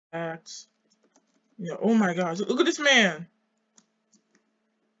attacks. Yeah, oh my gosh, look at this man.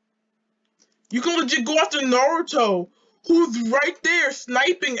 You can legit go after Naruto, who's right there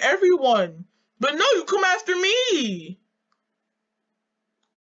sniping everyone. But no, you come after me.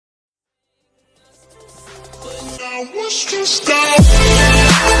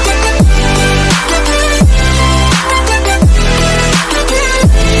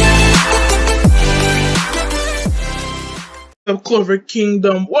 Of Clover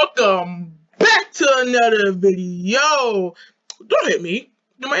Kingdom, welcome back to another video. Don't hit me,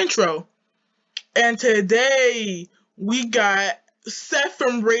 do my intro. And today we got Seth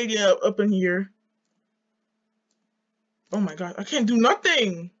from Radiant up in here. Oh my god, I can't do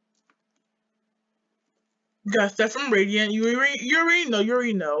nothing. We got Seth from Radiant. You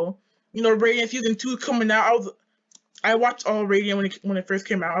already know. You know, Radiant season 2 coming out. I watched all Radiant when it first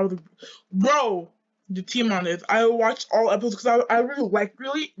came out. I was like, bro, the team on this. I watched all episodes because I really like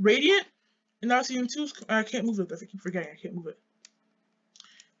Radiant. And now season 2's, I can't move it. I keep forgetting I can't move it.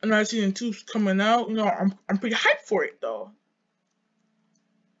 And now season 2's coming out. You know, I'm pretty hyped for it though.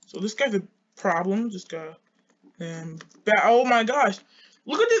 So this guy's a problem. This guy. And oh my gosh,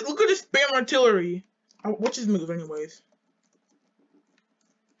 look at this spam artillery. What's his move anyways?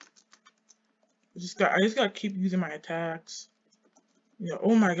 I just gotta keep using my attacks. Yeah,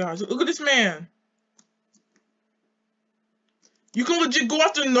 oh my gosh, look at this man. You can legit go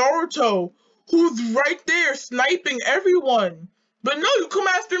after Naruto, who's right there sniping everyone. But no, you come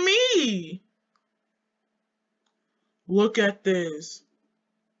after me. Look at this.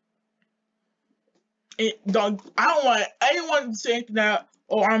 Dog, I don't want anyone to think that,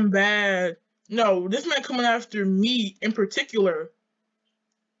 oh, I'm bad. No, this man coming after me in particular.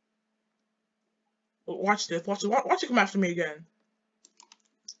 Watch this. Watch it come after me again.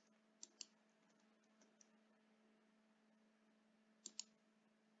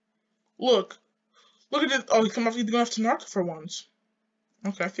 Look at this. Oh, he's going after Naruto for once.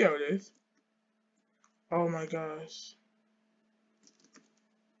 Okay, I see how it is. Oh my gosh.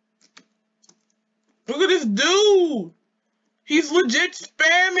 Look at this dude. He's legit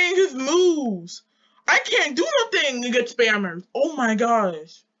spamming his moves. I can't do nothing against spammers. Oh my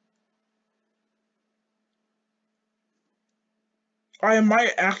gosh. I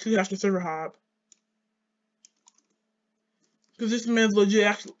might actually have to server hop. Because this man's legit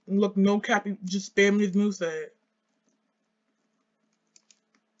actually, look, no cap, just spamming his moveset.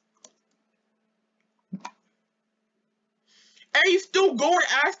 And he's still going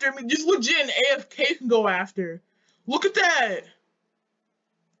after me. Just legit an AFK can go after. Look at that.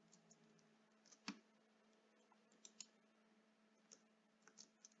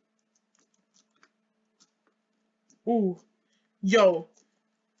 Ooh. Yo.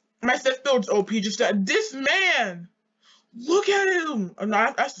 My Seth build's OP just that. This man. Look at him. Oh,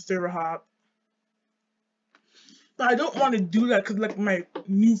 no, that's the server hop. But I don't want to do that because like my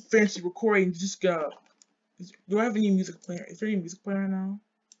new fancy recording just got. Do I have any music playing? Is there any music playing right now?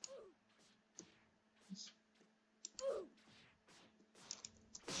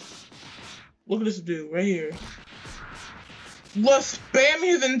 Look at this dude right here. Let's spam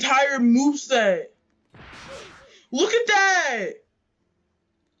his entire moveset. Look at that!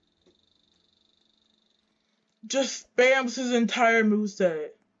 Just spams his entire moveset.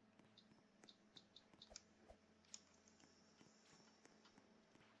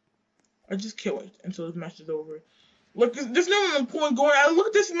 I just can't wait until this match is over. Look, there's no point going out. Look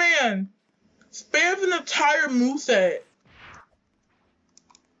at this man. Spams an entire moveset.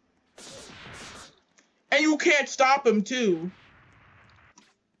 And you can't stop him, too.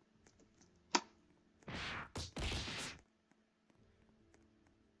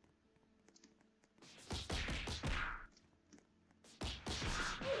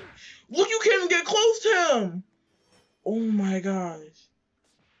 Look, you can't even get close to him. Oh my gosh.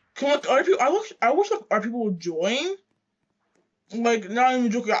 Can like other people? I wish like other people would join. Like, not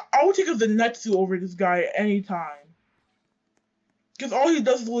even joking. I would take the Netsu over this guy anytime. Because all he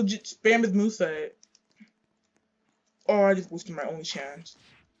does is legit spam his moveset. Oh, I just wasted my only chance.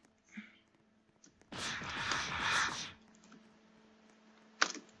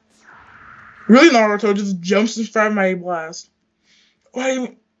 Really, Naruto just jumps in front of my blast.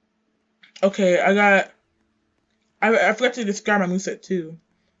 Wait. Okay, I forgot to describe my moveset too.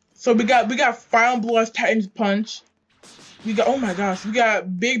 So we got Final Blast Titan's Punch. We got, oh my gosh, we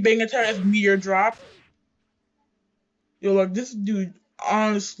got Big Bang Attack as Meteor Drop. Yo, like, this dude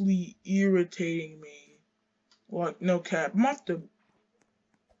honestly irritating me. Like, no cap. I'm off the...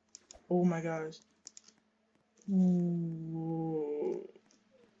 Oh my gosh. Ooh.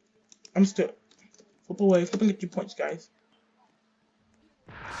 I'm still... Flip away. Flip and get your points, guys.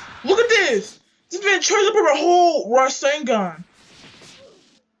 Look at this! This man charged up a whole Rasengan.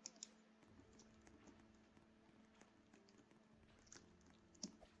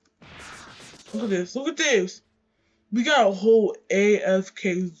 Look at this, look at this! We got a whole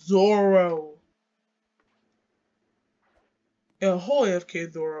AFK Zoro. Yeah, a whole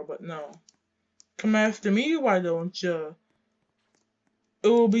AFK Zoro, but no. Come after me, why don't ya? It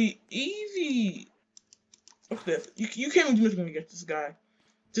will be easy. Look at this. You can't even do anything against this guy.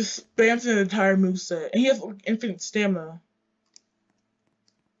 Just spams an entire moveset. And he has like, infinite stamina.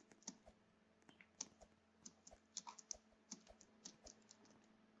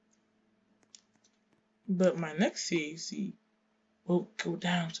 But my next CAC won't go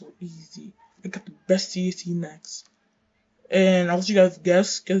down so easy. I got the best CAC next. And I'll let you guys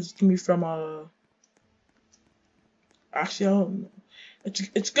guess, because it's gonna be from actually I don't know.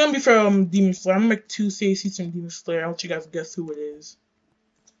 It's gonna be from Demon Slayer. I'm gonna make 2 CACs from Demon Slayer. I'll let you guys guess who it is.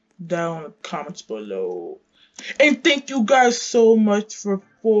 Down in the comments below. And thank you guys so much for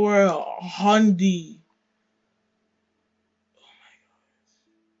 400.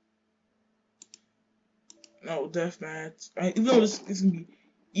 No, deathmatch. Even though this is gonna be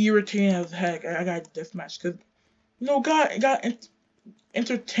irritating as heck, I got deathmatch because got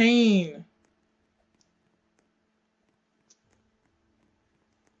entertain.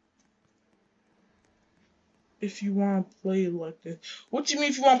 If you want to play like this, what you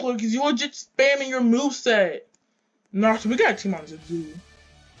mean if you want to play? Because you're just spamming your moveset. No, so we got a team on this dude.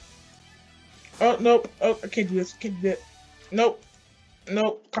 Oh nope. Oh, I can't do this. Can't do that. Nope.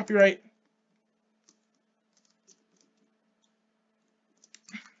 Nope. Copyright.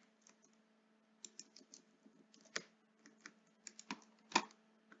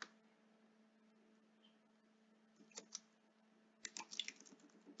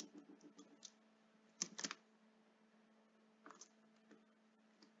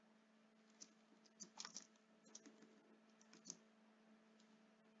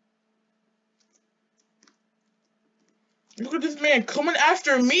 Look at this man coming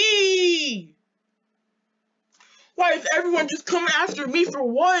after me! Why is everyone just coming after me for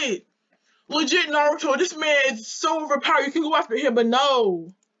what? Legit Naruto, this man is so overpowered, you can go after him, but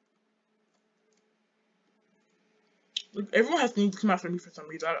no. Like, everyone has to come after me for some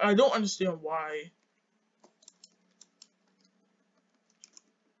reason. I don't understand why.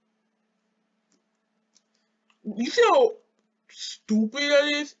 You see how stupid that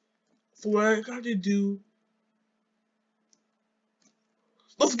is? For what I got to do.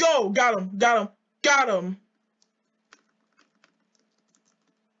 Let's go! Got him! Got him! Got him!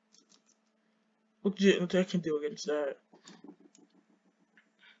 Legit, nothing I can do against that.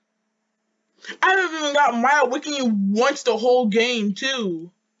 I haven't even got my awakening once the whole game,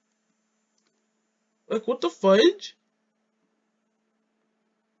 too. Like, what the fudge?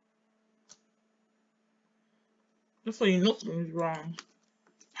 That's why you know something's wrong.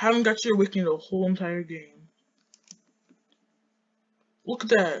 Haven't got your awakening the whole entire game. Look at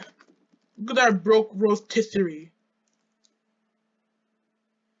that. Look at that broke rotisserie.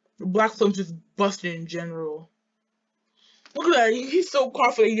 The Black Flame's just busted in general. Look at that. He's so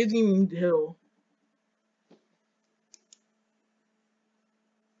confident he doesn't even need to heal.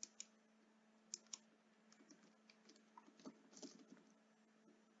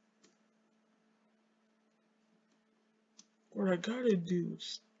 What I gotta do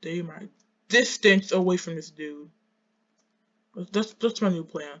is stay my distance away from this dude. That's my new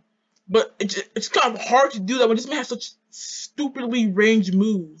plan. But it's kind of hard to do that when this man has such stupidly ranged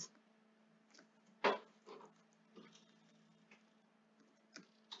move.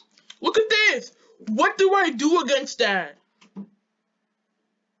 Look at this! What do I do against that?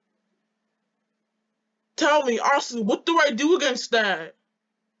 Tell me, honestly, what do I do against that?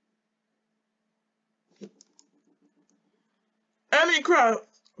 I mean, crap,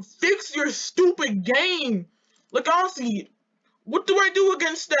 fix your stupid game! Like, honestly, what do I do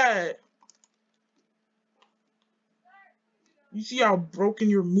against that? You see how broken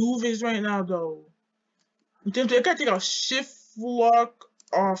your move is right now, though. I gotta take a shift lock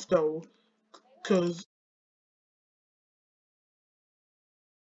off, though, cause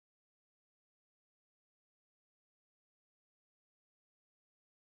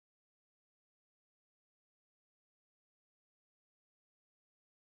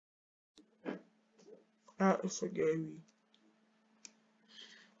forgive me.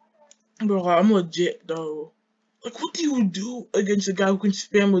 Bro, I'm legit, though. Like, what do you do against a guy who can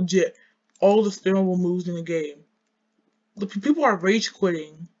spam legit all the spammable moves in the game? The people are rage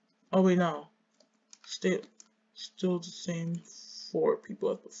quitting. Oh, wait, no. Still the same 4 people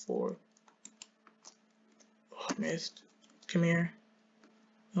as before. Oh, missed. Come here.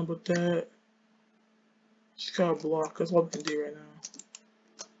 How about that? Just gotta block. That's all we can do right now.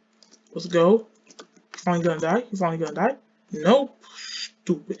 Let's go. You finally gonna die? You finally gonna die? Nope.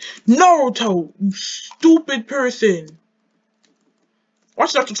 Stupid. Naruto! You stupid person!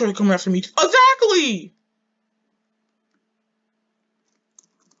 Watch Naruto try to come after me. Exactly!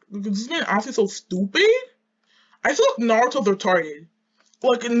 This man honestly so stupid? I feel like Naruto's retarded.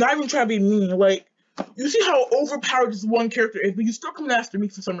 Like, not even trying to be mean. Like, you see how overpowered this one character is, but you still coming after me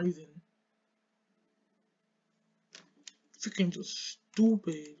for some reason. Freaking just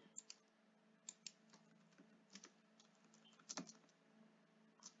stupid.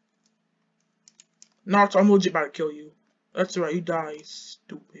 Naruto, I'm legit about to kill you. That's right, you die,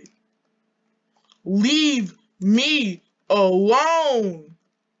 stupid. Leave me alone!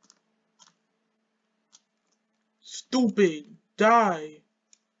 Stupid. Die.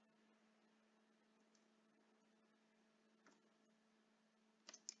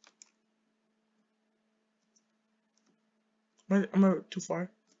 I'm too far.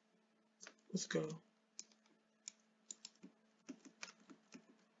 Let's go.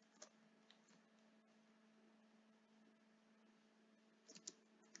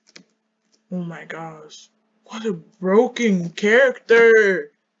 Oh my gosh. What a broken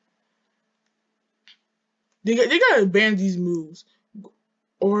character. They gotta ban these moves.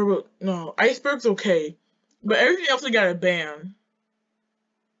 Or, no, Iceberg's okay. But everything else they gotta ban.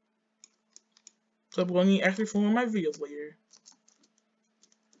 So I'm going to actually film my videos later.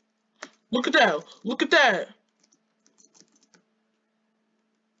 Look at that. Look at that.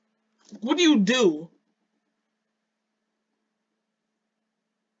 What do you do?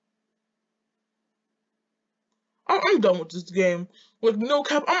 I'm done with this game. Like, no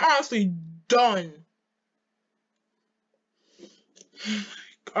cap, I'm honestly done.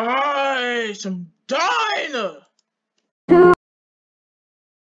 Oh my gosh, I'm done!